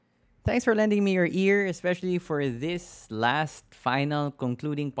Thanks for lending me your ear, especially for this last, final,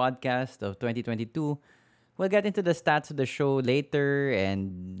 concluding podcast of 2022. We'll get into the stats of the show later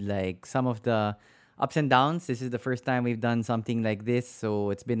and like some of the ups and downs. This is the first time we've done something like this,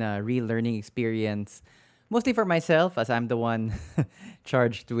 so it's been a real learning experience. Mostly for myself, as I'm the one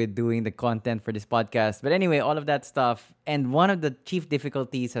charged with doing the content for this podcast. But anyway, all of that stuff. And one of the chief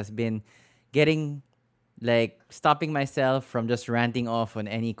difficulties has been getting stopping myself from just ranting off on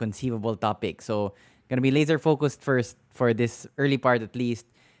any conceivable topic. So, gonna be laser focused first for this early part at least.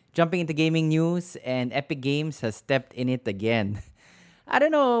 Jumping into gaming news, and Epic Games has stepped in it again. I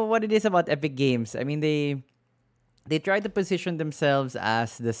don't know what it is about Epic Games. I mean, they try to position themselves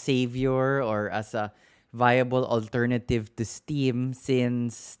as the savior or as a viable alternative to Steam,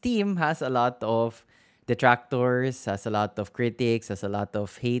 since Steam has a lot of detractors, has a lot of critics, has a lot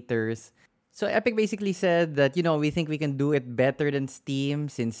of haters. So Epic basically said that, we think we can do it better than Steam,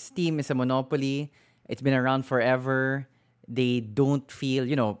 since Steam is a monopoly. It's been around forever. They don't feel,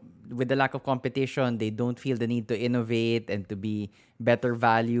 with the lack of competition, they don't feel the need to innovate and to be better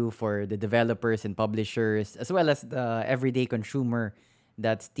value for the developers and publishers, as well as the everyday consumer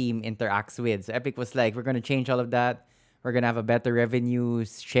that Steam interacts with. So Epic was like, we're going to change all of that. We're going to have a better revenue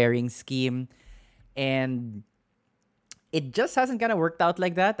sharing scheme. And it just hasn't kind of worked out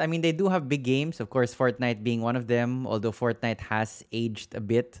like that. I mean, they do have big games, of course, Fortnite being one of them, although Fortnite has aged a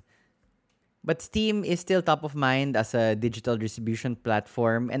bit. But Steam is still top of mind as a digital distribution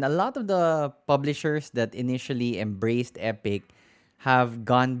platform, and a lot of the publishers that initially embraced Epic have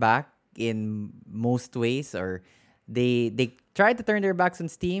gone back in most ways, or they tried to turn their backs on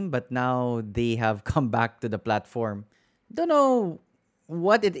Steam, but now they have come back to the platform. Don't know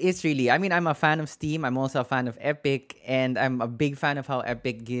what it is really. I mean, I'm a fan of Steam. I'm also a fan of Epic, and I'm a big fan of how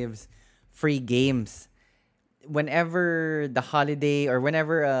Epic gives free games whenever the holiday or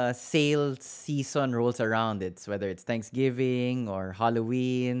whenever a sale season rolls around. It's whether it's Thanksgiving or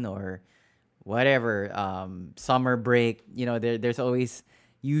Halloween or whatever, summer break. There's always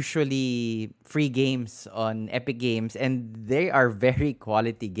usually free games on Epic Games, and they are very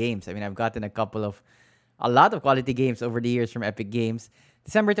quality games. I mean, I've gotten a lot of quality games over the years from Epic Games.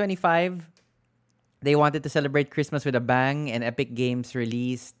 December 25, they wanted to celebrate Christmas with a bang, and Epic Games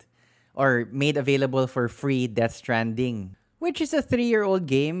released or made available for free Death Stranding, which is a 3-year-old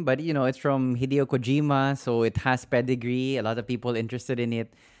game, but it's from Hideo Kojima, so it has pedigree, a lot of people interested in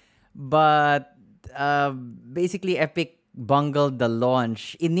it. But basically, Epic bungled the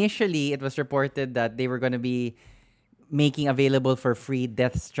launch. Initially, it was reported that they were going to be making available for free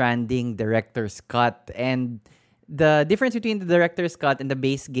Death Stranding Director's Cut. And the difference between the Director's Cut and the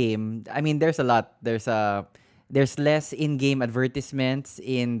base game, I mean, there's a lot. There's less in-game advertisements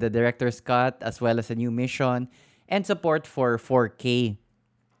in the Director's Cut, as well as a new mission and support for 4K.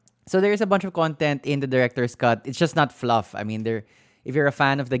 So there's a bunch of content in the Director's Cut. It's just not fluff. I mean, if you're a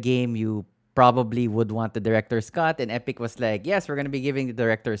fan of the game, you probably would want the Director's Cut. And Epic was like, yes, we're going to be giving the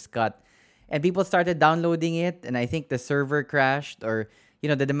Director's Cut. And people started downloading it, and I think the server crashed, or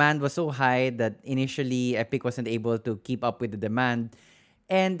the demand was so high that initially Epic wasn't able to keep up with the demand.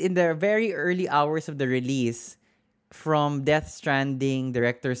 And in the very early hours of the release, from Death Stranding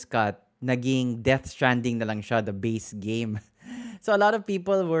Director's Cut, naging Death Stranding na lang siya, the base game. So a lot of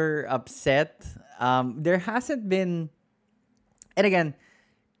people were upset. There hasn't been, and again,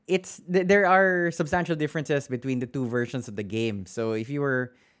 there are substantial differences between the two versions of the game. So if you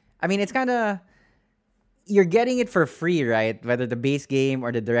were, I mean, it's kind of, you're getting it for free, right? Whether the base game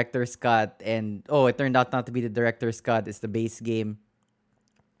or the Director's Cut, and it turned out not to be the Director's Cut, it's the base game.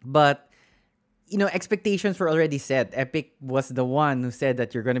 But expectations were already set. Epic was the one who said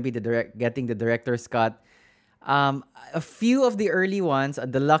that you're going to be getting the Director's Cut. A few of the early ones,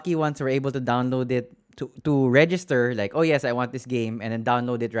 the lucky ones, were able to download it to register, like, oh yes, I want this game, and then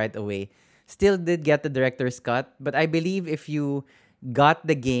download it right away. Still did get the Director's Cut, but I believe if you got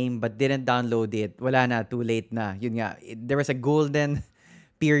the game but didn't download it, wala na, too late na. Yun nga, there was a golden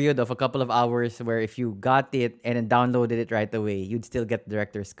period of a couple of hours where if you got it and then downloaded it right away, you'd still get the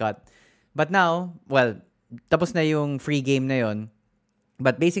Director's Cut. But now, well, tapos na yung free game na yun.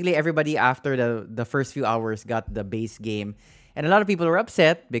 But basically, everybody after the first few hours got the base game. And a lot of people were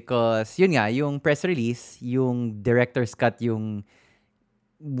upset because, yun nga, yung press release, yung Director's Cut, yung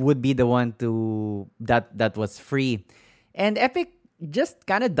would be the one that was free. And Epic just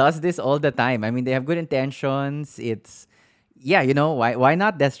kind of does this all the time. I mean, they have good intentions. It's, why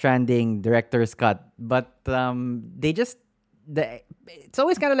not Death Stranding Director's Cut? But it's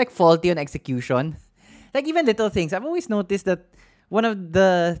always kind of like faulty on execution. Like even little things. I've always noticed that one of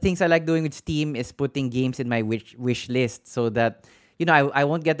the things I like doing with Steam is putting games in my wish list, so that I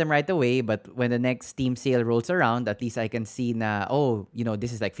won't get them right away, but when the next Steam sale rolls around, at least I can see na, oh,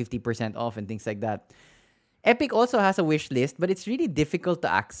 this is like 50% off and things like that. Epic also has a wish list, but it's really difficult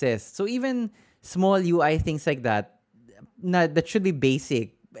to access. So even small UI things like that, that should be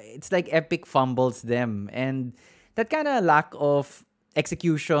basic. It's like Epic fumbles them. And that kind of lack of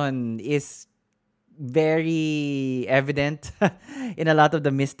execution is very evident in a lot of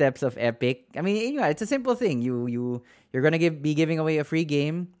the missteps of Epic. I mean, it's a simple thing. You're gonna be giving away a free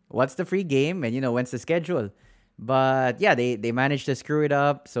game. What's the free game? And when's the schedule? But yeah, they managed to screw it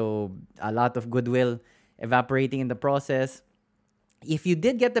up. So a lot of goodwill evaporating in the process. If you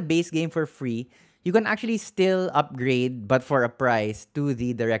did get the base game for free, you can actually still upgrade, but for a price, to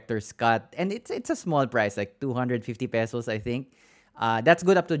the director's cut, and it's a small price, like 250 pesos, I think. That's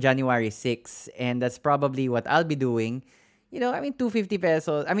good up to January 6th, and that's probably what I'll be doing. 250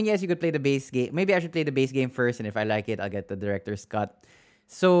 pesos. I mean, yes, you could play the base game. Maybe I should play the base game first, and if I like it, I'll get the director's cut.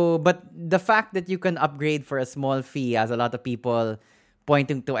 So, but the fact that you can upgrade for a small fee has a lot of people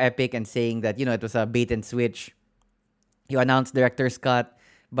pointing to Epic and saying that, it was a bait and switch. You announced director's cut,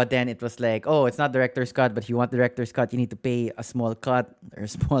 but then it was like, oh, it's not director's cut, but if you want director's cut, you need to pay a small cut or a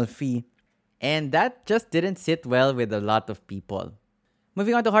small fee. And that just didn't sit well with a lot of people.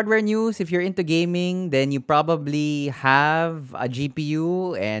 Moving on to hardware news, if you're into gaming, then you probably have a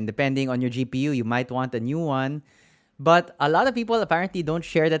GPU, and depending on your GPU, you might want a new one. But a lot of people apparently don't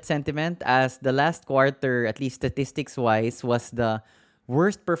share that sentiment, as the last quarter, at least statistics-wise, was the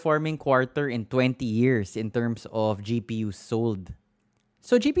worst performing quarter in 20 years in terms of GPUs sold.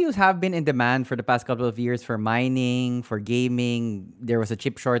 So GPUs have been in demand for the past couple of years for mining, for gaming. There was a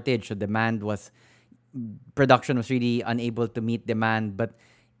chip shortage, so production was really unable to meet demand. But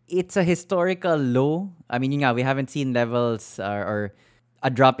it's a historical low. I mean, we haven't seen levels or a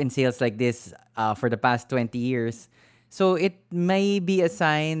drop in sales like this for the past 20 years. So it may be a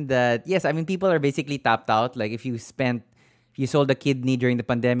sign that, yes, I mean, people are basically tapped out. Like if you sold a kidney during the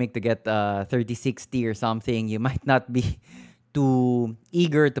pandemic to get 3060 or something, you might not be too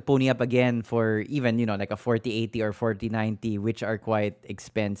eager to pony up again for even, like a 4080 or 4090, which are quite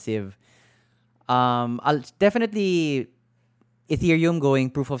expensive. I'll definitely, Ethereum going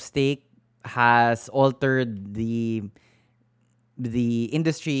proof of stake has altered the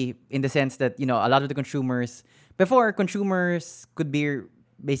industry in the sense that, a lot of the consumers, before, consumers could be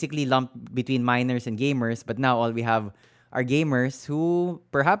basically lumped between miners and gamers, but now all we have are gamers who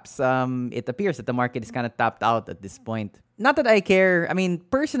perhaps it appears that the market is kind of tapped out at this point. Not that I care. I mean,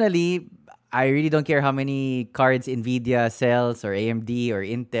 personally, I really don't care how many cards NVIDIA sells or AMD or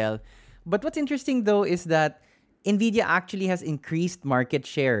Intel. But what's interesting, though, is that NVIDIA actually has increased market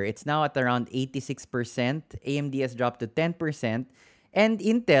share. It's now at around 86%. AMD has dropped to 10%. And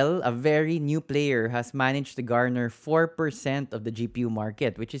Intel, a very new player, has managed to garner 4% of the GPU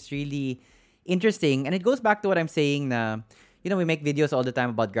market, which is really interesting. And it goes back to what I'm saying na, we make videos all the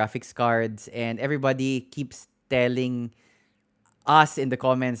time about graphics cards, and everybody keeps telling us in the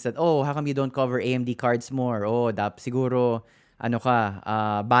comments that, oh, how come you don't cover AMD cards more? Oh, siguro,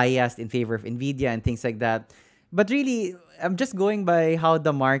 biased in favor of NVIDIA and things like that. But really, I'm just going by how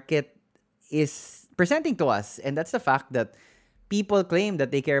the market is presenting to us. And that's the fact that people claim that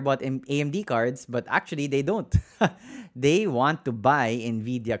they care about AMD cards, but actually they don't. They want to buy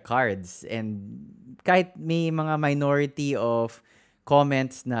NVIDIA cards. And kahit may mga minority of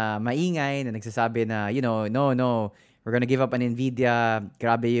comments na maingay na nagsasabi na, no, we're gonna give up on NVIDIA.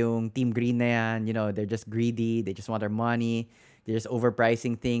 Grabe yung Team Green na yan. They're just greedy. They just want our money. They're just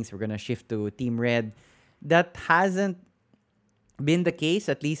overpricing things. We're gonna shift to Team Red. That hasn't been the case,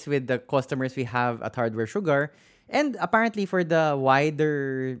 at least with the customers we have at Hardware Sugar. And apparently for the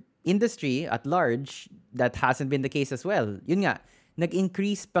wider industry at large, that hasn't been the case as well. Yun nga,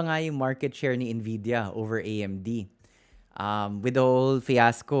 nag-increase pa nga yung market share ni NVIDIA over AMD. With the whole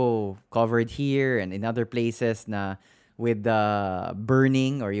fiasco covered here and in other places na with the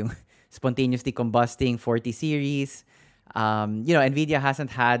burning or yung spontaneously combusting 40 series. NVIDIA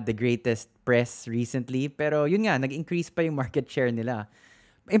hasn't had the greatest press recently, pero yun nga, nag-increase pa yung market share nila.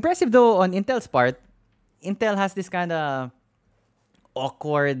 Impressive though on Intel's part. Intel has this kind of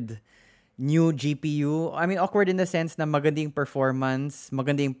awkward new GPU. I mean, awkward in the sense na magandang performance,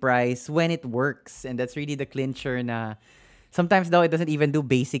 magandang price when it works. And that's really the clincher na sometimes though it doesn't even do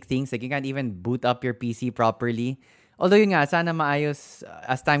basic things. Like you can't even boot up your PC properly. Although yun nga, sana maayos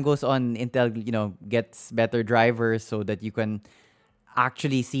as time goes on, Intel, gets better drivers so that you can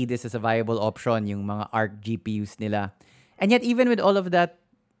actually see this as a viable option, yung mga ARC GPUs nila. And yet, even with all of that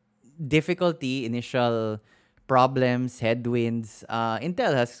difficulty, initial problems, headwinds,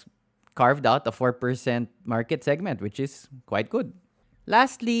 Intel has carved out a 4% market segment, which is quite good.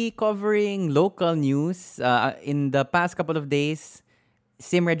 Lastly, covering local news, in the past couple of days,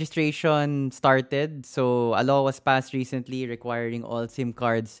 SIM registration started. So a law was passed recently requiring all SIM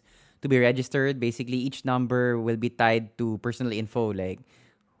cards to be registered. Basically, each number will be tied to personal info, like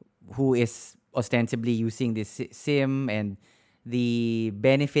who is ostensibly using this SIM, and the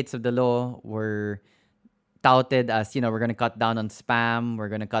benefits of the law were touted as, we're going to cut down on spam, we're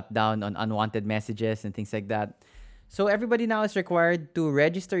going to cut down on unwanted messages and things like that. So everybody now is required to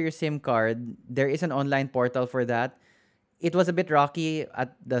register your SIM card. There is an online portal for that. It was a bit rocky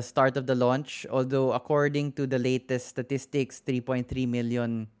at the start of the launch, although according to the latest statistics, 3.3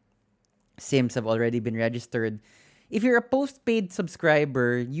 million SIMs have already been registered. If you're a postpaid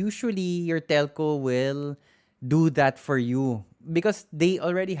subscriber, usually your telco will do that for you because they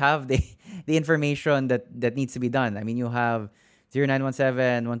already have the information that needs to be done. I mean, you have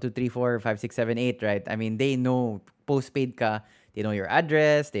 0917-1234-5678, right? I mean, they know postpaid ka. They know your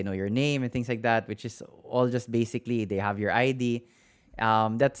address, they know your name and things like that, which is all just basically they have your ID.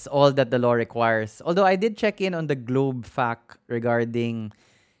 That's all that the law requires. Although I did check in on the Globe fact regarding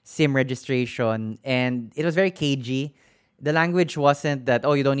SIM registration, and it was very cagey. The language wasn't that,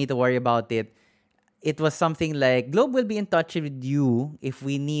 oh, you don't need to worry about it. It was something like, Globe will be in touch with you if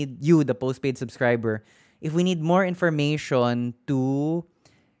we need you, the postpaid subscriber, if we need more information to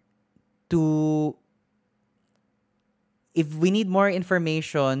if we need more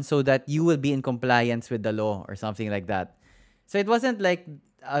information so that you will be in compliance with the law or something like that. So it wasn't like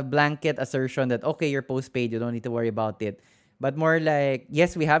a blanket assertion that, okay, you're postpaid, you don't need to worry about it. But more like,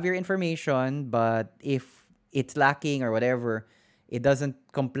 yes, we have your information, but if it's lacking or whatever, it doesn't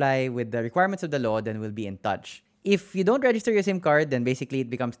comply with the requirements of the law, then we'll be in touch. If you don't register your SIM card, then basically it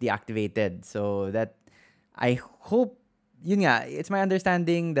becomes deactivated. So that, I hope, it's my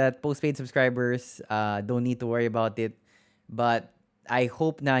understanding that postpaid subscribers don't need to worry about it. But I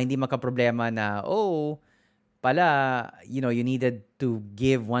hope na hindi makaproblema na, pala, you needed to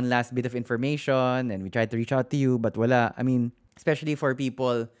give one last bit of information and we tried to reach out to you, but wala. I mean, especially for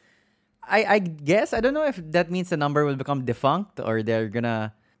people, I guess, I don't know if that means the number will become defunct or they'll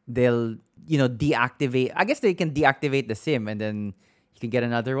deactivate. I guess they can deactivate the SIM and then you can get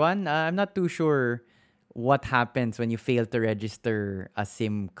another one. I'm not too sure what happens when you fail to register a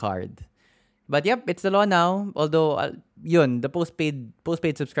SIM card. But yep, it's the law now. Although, the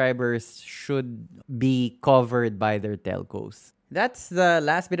postpaid subscribers should be covered by their telcos. That's the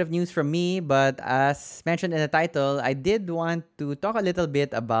last bit of news from me. But as mentioned in the title, I did want to talk a little bit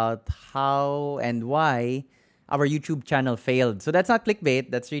about how and why our YouTube channel failed. So that's not clickbait.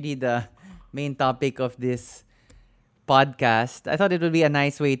 That's really the main topic of this podcast. I thought it would be a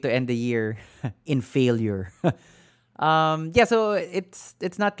nice way to end the year in failure. So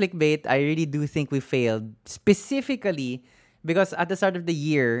it's not clickbait. I really do think we failed, specifically because at the start of the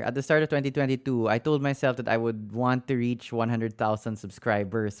year, at the start of 2022, I told myself that I would want to reach 100,000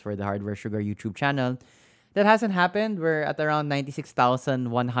 subscribers for the Hardware Sugar YouTube channel. That hasn't happened. We're at around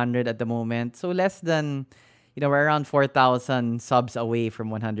 96,100 at the moment. So less than, we're around 4,000 subs away from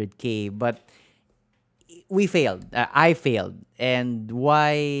 100K. But we failed. I failed. And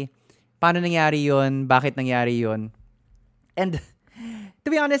why? Paano nangyari yun? Bakit nangyari yun? And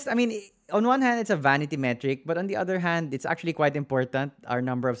to be honest, I mean, on one hand, it's a vanity metric, but on the other hand, it's actually quite important, our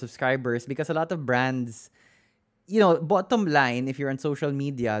number of subscribers, because a lot of brands, bottom line, if you're on social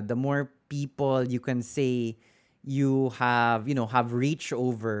media, the more people you can say you have reach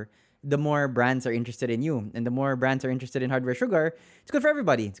over, the more brands are interested in you. And the more brands are interested in Hardware Sugar, it's good for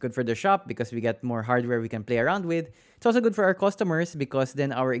everybody. It's good for the shop because we get more hardware we can play around with. It's also good for our customers because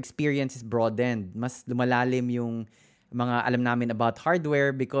then our experience is broadened. Mas lumalalim yung mga alam namin about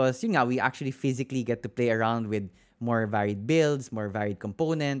hardware because we actually physically get to play around with more varied builds, more varied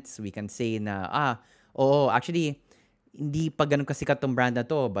components. We can say na, actually, hindi pa ganun kasikat tong brand na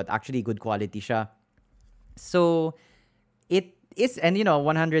to, but actually good quality siya. So, it is, and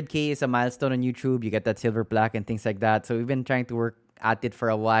 100K is a milestone on YouTube. You get that silver plaque and things like that. So, we've been trying to work at it for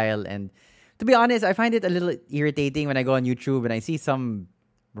a while. And to be honest, I find it a little irritating when I go on YouTube and I see some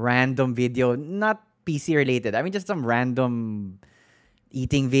random video, not PC related. I mean, just some random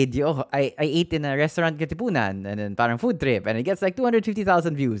eating video. I ate in a restaurant in Katipunan and then parang food trip and it gets like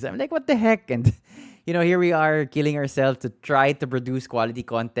 250,000 views. I'm like, what the heck? And, here we are killing ourselves to try to produce quality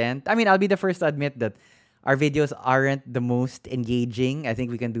content. I mean, I'll be the first to admit that our videos aren't the most engaging. I think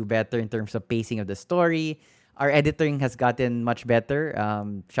we can do better in terms of pacing of the story. Our editing has gotten much better.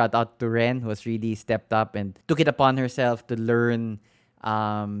 Shout out to Ren, who has really stepped up and took it upon herself to learn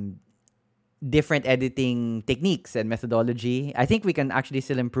different editing techniques and methodology. I think we can actually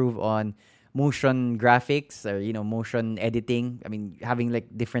still improve on motion graphics or motion editing. I mean, having like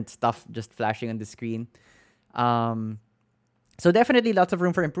different stuff just flashing on the screen. Um, so definitely lots of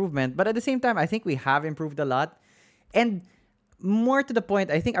room for improvement. But at the same time, I think we have improved a lot. And more to the point,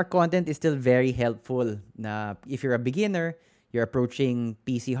 I think our content is still very helpful. Na if you're a beginner, you're approaching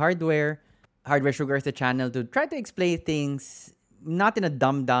PC hardware. Hardware Sugar is the channel to try to explain things not in a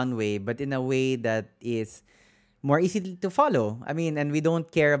dumbed down way, but in a way that is more easy to follow. I mean, and we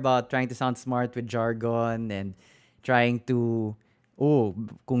don't care about trying to sound smart with jargon and trying to, oh,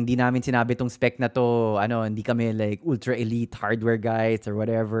 kung di namin sinabi tong spec na to, hindi kami like ultra elite hardware guys or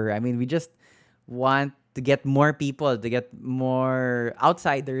whatever. I mean, we just want to get more people, to get more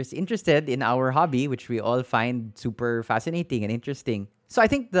outsiders interested in our hobby, which we all find super fascinating and interesting. So I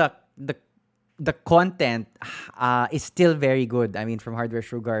think the content is still very good. I mean, from Hardware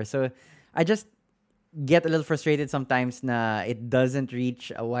Sugar. So I just get a little frustrated sometimes na it doesn't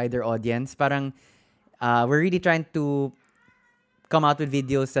reach a wider audience. Parang we're really trying to come out with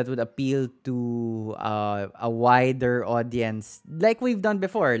videos that would appeal to a wider audience, like we've done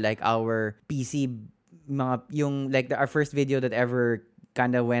before, like our PC our first video that ever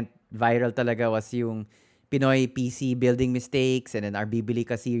kind of went viral talaga was yung Pinoy PC building mistakes, and then our Bibili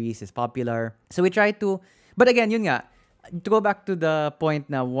Ka series is popular. So we try to, but again, yun nga, to go back to the point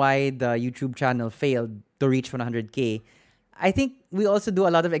na why the YouTube channel failed to reach 100K, I think we also do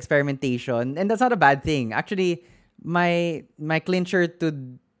a lot of experimentation, and that's not a bad thing. Actually, my clincher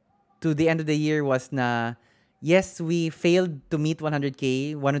to the end of the year was na, yes, we failed to meet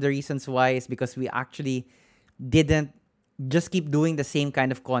 100K. One of the reasons why is because we actually didn't just keep doing the same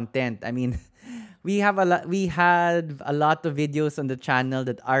kind of content. I mean, we had a lot of videos on the channel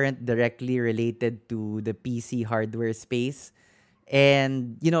that aren't directly related to the PC hardware space.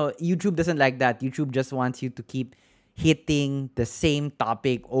 And, YouTube doesn't like that. YouTube just wants you to keep hitting the same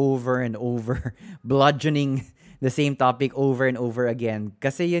topic over and over, bludgeoning the same topic over and over again.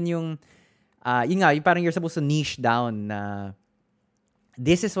 Kasi yun yung parang you're supposed to niche down.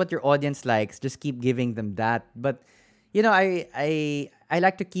 This is what your audience likes. Just keep giving them that. But, I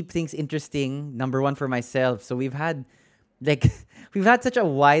like to keep things interesting. Number one, for myself. So we've had such a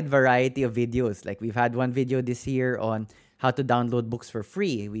wide variety of videos. Like we've had one video this year on how to download books for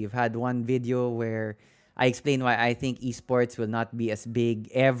free. We've had one video where I explain why I think esports will not be as big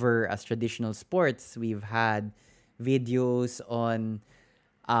ever as traditional sports. We've had videos on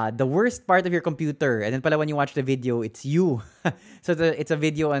the worst part of your computer, and then pala when you watch the video, it's you. So it's a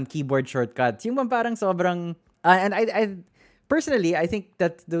video on keyboard shortcuts. Yung parang sobrang and I personally, I think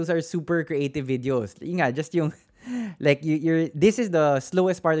that those are super creative videos. Yung nga, just yung like you're this is the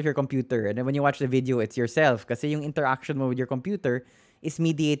slowest part of your computer, and then when you watch the video, it's yourself. Kasi yung interaction mo with your computer is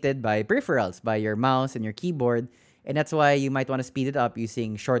mediated by peripherals, by your mouse and your keyboard, and that's why you might want to speed it up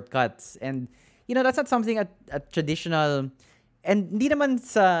using shortcuts. And that's not something a traditional, and hindi naman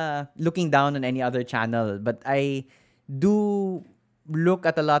sa looking down on any other channel, but I do look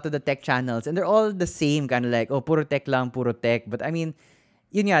at a lot of the tech channels, and they're all the same, kind of like, oh, puro tech lang, puro tech. But I mean,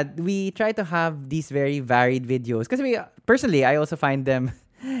 we try to have these very varied videos because personally, I also find them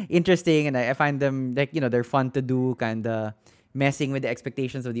interesting, and I find them like, they're fun to do, kind of messing with the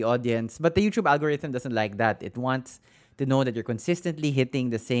expectations of the audience. But the YouTube algorithm doesn't like that. It wants to know that you're consistently hitting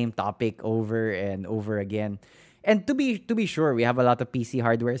the same topic over and over again. And to be sure, we have a lot of PC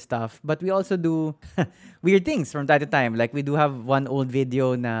hardware stuff, but we also do weird things from time to time. Like we do have one old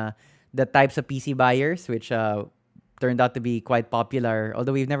video na the types of PC buyers, which turned out to be quite popular.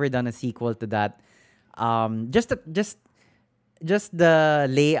 Although we've never done a sequel to that. Just the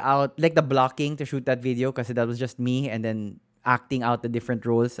layout, like the blocking to shoot that video, because that was just me, and then acting out the different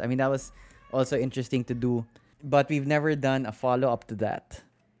roles. I mean, that was also interesting to do, but we've never done a follow up to that.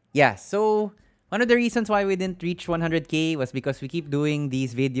 Yeah, so one of the reasons why we didn't reach 100K was because we keep doing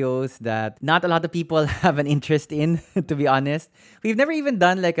these videos that not a lot of people have an interest in, to be honest. We've never even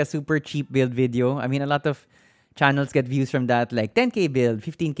done like a super cheap build video. I mean, a lot of channels get views from that, like 10K build,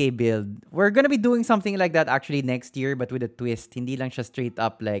 15K build. We're going to be doing something like that actually next year, but with a twist. Hindi lang siya straight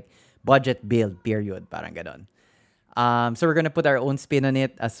up like budget build, period. Parang ganon. So we're going to put our own spin on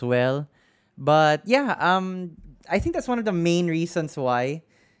it as well. But yeah, I think that's one of the main reasons why.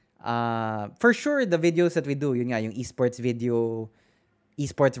 For sure, the videos that we do, yun nga, yung esports video,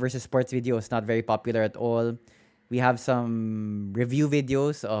 esports versus sports video is not very popular at all. We have some review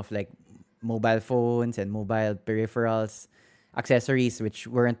videos of like mobile phones and mobile peripherals, accessories, which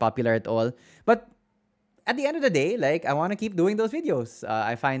weren't popular at all. But at the end of the day, like, I want to keep doing those videos.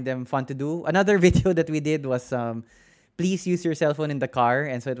 I find them fun to do. Another video that we did was please use your cell phone in the car.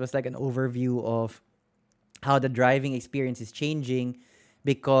 And so it was like an overview of how the driving experience is changing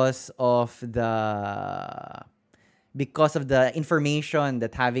because of the information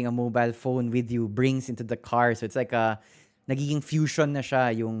that having a mobile phone with you brings into the car. So it's like a nagiging fusion na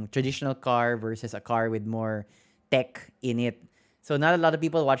siya, yung traditional car versus a car with more tech in it. So not a lot of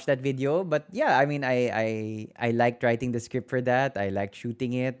people watch that video, but yeah, I mean, I liked writing the script for that. I liked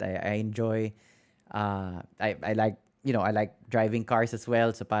shooting it. I enjoy, I like, I like driving cars as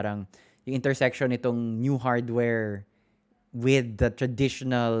well. So parang yung intersection itong new hardware with the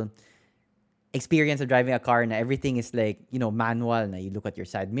traditional experience of driving a car na everything is like, manual na you look at your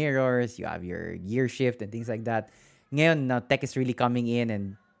side mirrors, you have your gear shift and things like that. Ngayon, now tech is really coming in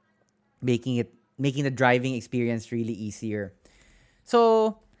and making the driving experience really easier.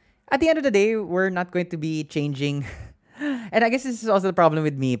 So, at the end of the day, we're not going to be changing. And I guess this is also the problem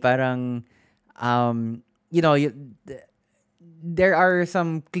with me. Parang, you know, you, there are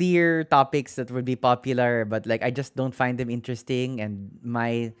some clear topics that would be popular, but like I just don't find them interesting. And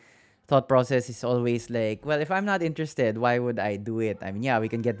my thought process is always like, well, if I'm not interested, why would I do it? I mean, yeah, we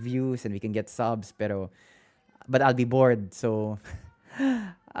can get views and we can get subs, but I'll be bored. So,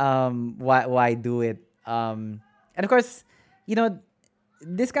 why do it? And of course, you know,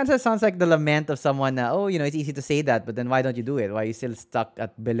 this kind of sounds like the lament of someone na, oh, it's easy to say that, but then why don't you do it? Why are you still stuck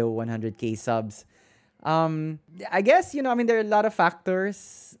at below 100K subs? I guess, I mean, there are a lot of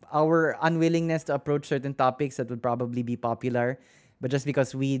factors. Our unwillingness to approach certain topics that would probably be popular, but just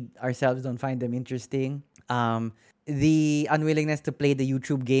because we ourselves don't find them interesting. The unwillingness to play the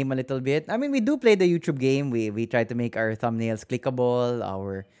YouTube game a little bit. I mean, we do play the YouTube game. We try to make our thumbnails clickable,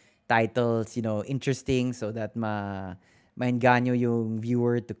 our titles, interesting so that maenganyo yung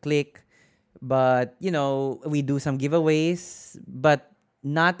viewer to click. But, we do some giveaways, but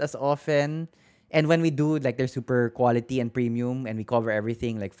not as often. And when we do, like, they're super quality and premium, and we cover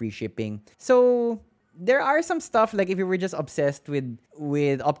everything, like free shipping. So there are some stuff, like if you were just obsessed with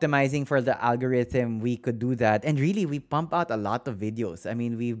optimizing for the algorithm, we could do that. And really, we pump out a lot of videos. I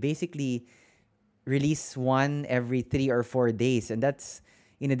mean, we basically release one every 3 or 4 days. And that's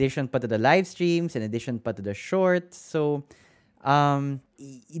in addition pa to the live streams, in addition pa to the shorts. So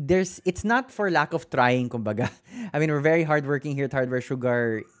it's not for lack of trying, kumbaga. I mean, we're very hardworking here at Hardware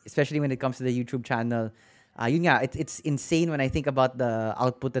Sugar, especially when it comes to the YouTube channel. Yun nga, it's insane when I think about the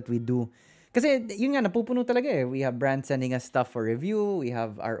output that we do. Kasi yun nga, napupuno talaga eh. We have brands sending us stuff for review. We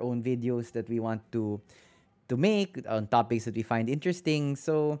have our own videos that we want to make on topics that we find interesting.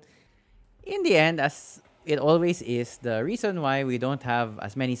 So in the end, as it always is, the reason why we don't have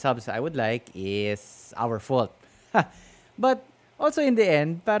as many subs as I would like is our fault. But also in the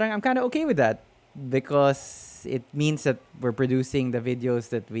end, parang I'm kind of okay with that because it means that we're producing the videos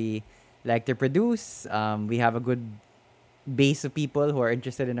that we like to produce. We have a good base of people who are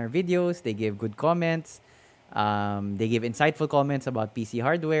interested in our videos. They give good comments. They give insightful comments about PC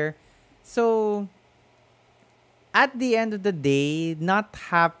hardware. So at the end of the day, not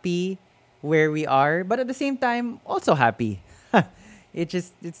happy where we are, but at the same time, also happy.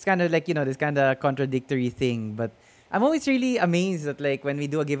 It's kind of like, this kind of contradictory thing. But I'm always really amazed that, like, when we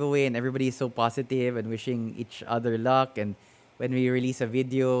do a giveaway and everybody is so positive and wishing each other luck, and when we release a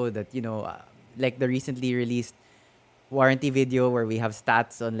video that, like the recently released warranty video where we have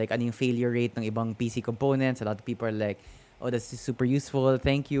stats on, like, ano yung failure rate ng ibang PC components, a lot of people are like, oh, that's super useful,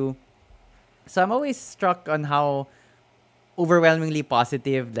 thank you. So I'm always struck on how overwhelmingly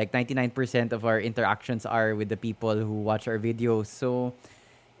positive, like 99% of our interactions are with the people who watch our videos. So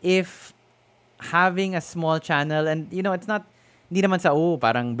if having a small channel, and it's not, hindi naman sa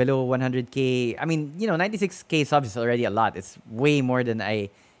parang below 100K. I mean, 96K subs is already a lot. It's way more than I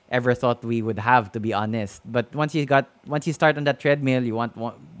ever thought we would have, to be honest. But once you start on that treadmill, you want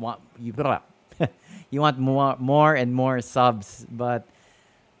you want more and more subs. But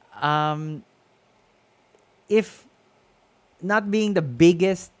if not being the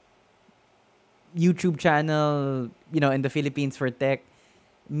biggest YouTube channel, in the Philippines for tech,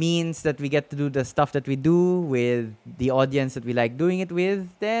 means that we get to do the stuff that we do with the audience that we like doing it with,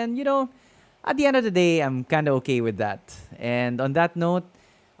 then, at the end of the day, I'm kind of okay with that. And on that note,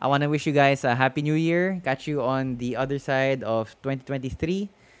 I want to wish you guys a happy new year. Catch you on the other side of 2023.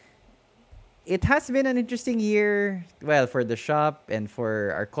 It has been an interesting year, well, for the shop and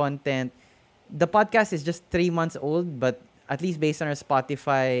for our content. The podcast is just 3 months old, but at least based on our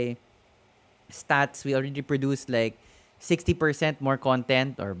Spotify stats, we already produced like 60% more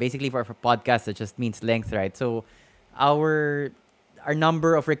content, or basically for podcasts, it just means length, right? So our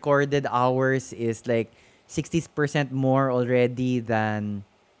number of recorded hours is like 60% more already than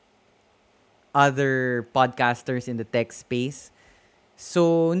other podcasters in the tech space.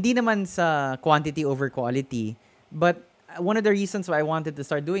 So hindi naman sa quantity over quality, but one of the reasons why I wanted to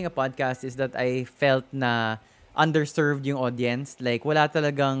start doing a podcast is that I felt na underserved yung audience. Like, wala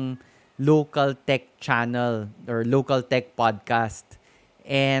talagang local tech channel or local tech podcast.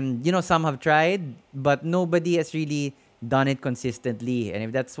 And, some have tried, but nobody has really done it consistently. And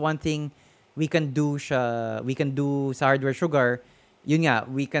if that's one thing we can do sa Hardware Sugar, yun nga,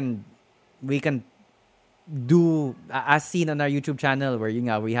 we can do as seen on our YouTube channel where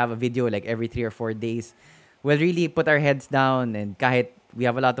we have a video like every 3 or 4 days. We'll really put our heads down, and kahit we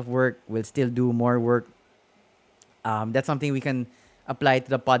have a lot of work, we'll still do more work. That's something we can apply to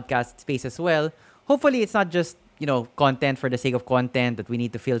the podcast space as well. Hopefully, it's not just content for the sake of content that we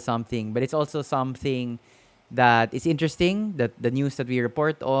need to fill something, but it's also something that is interesting. That the news that we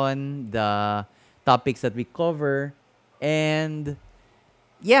report on, the topics that we cover, and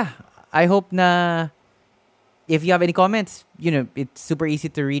yeah, I hope na if you have any comments, it's super easy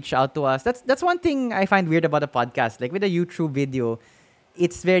to reach out to us. That's one thing I find weird about a podcast. Like with a YouTube video,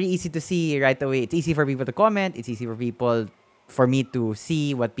 it's very easy to see right away. It's easy for people to comment. It's easy for me to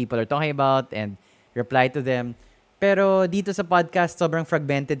see what people are talking about and reply to them. Pero dito sa podcast, sobrang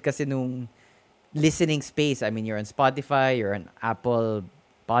fragmented kasi nung listening space. I mean, you're on Spotify, you're on Apple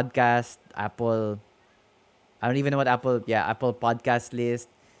Podcast, I don't even know what Apple Podcast list.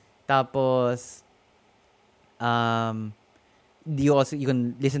 Tapos, you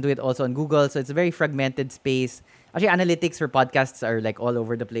can listen to it also on Google. So it's a very fragmented space. Actually, analytics for podcasts are like all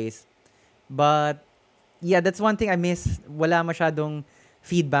over the place. But yeah, that's one thing I miss. Wala masyadong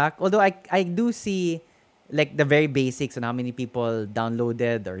feedback. Although I do see like the very basics on how many people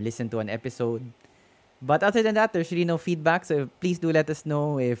downloaded or listened to an episode. But other than that, there's really no feedback. So please do let us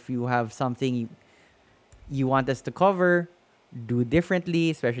know if you have something you want us to cover, do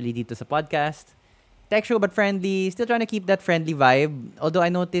differently, especially dito sa podcast. Tech show but friendly. Still trying to keep that friendly vibe. Although I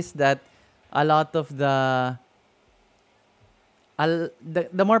noticed that a lot of the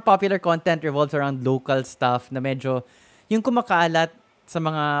more popular content revolves around local stuff na medyo yung kumakalat sa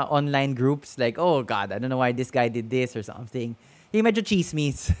mga online groups like, oh God, I don't know why this guy did this or something. Yung medyo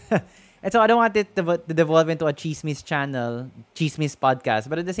chismis. And so I don't want it to devolve into a chismis channel, chismis podcast.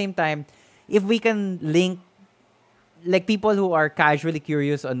 But at the same time, if we can link like people who are casually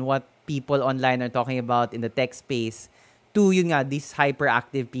curious on what people online are talking about in the tech space to these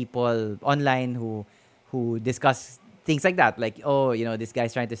hyperactive people online who discuss things like that, like, oh, this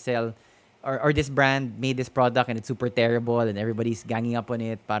guy's trying to sell or this brand made this product and it's super terrible and everybody's ganging up on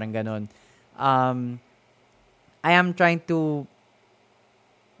it, parang ganon. I am trying to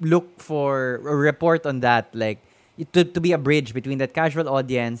look for a report on that, like to be a bridge between that casual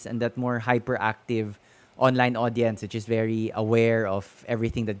audience and that more hyperactive online audience, which is very aware of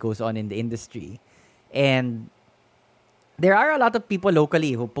everything that goes on in the industry. And there are a lot of people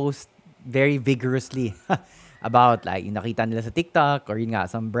locally who post very vigorously about like yung nakita nila sa TikTok or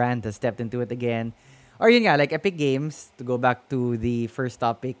some brand has stepped into it again. Or like Epic Games, to go back to the first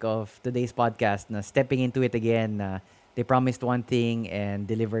topic of today's podcast, na stepping into it again, they promised one thing and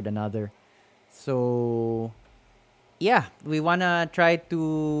delivered another. So, yeah, we want to try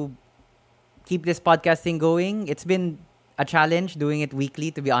to keep this podcasting going. It's been a challenge doing it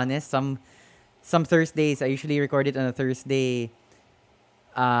weekly, to be honest. Some Thursdays, I usually record it on a Thursday.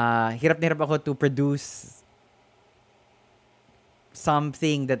 Hirap na hirap ako to produce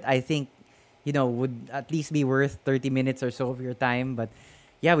something that I think, would at least be worth 30 minutes or so of your time. But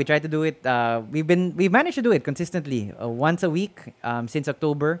yeah, we try to do it. We've managed to do it consistently once a week since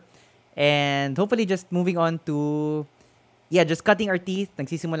October. And hopefully just moving on to, just cutting our teeth.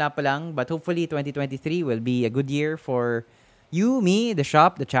 Nagsisimula pa lang. But hopefully 2023 will be a good year for you, me, the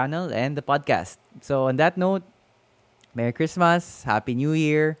shop, the channel, and the podcast. So on that note, Merry Christmas, Happy New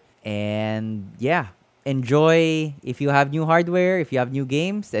Year, and enjoy if you have new hardware, if you have new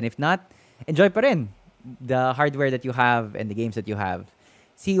games, and if not, enjoy pa rin the hardware that you have and the games that you have.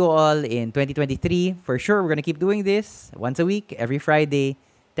 See you all in 2023. For sure, we're gonna keep doing this once a week, every Friday.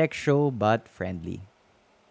 Tech show, but friendly.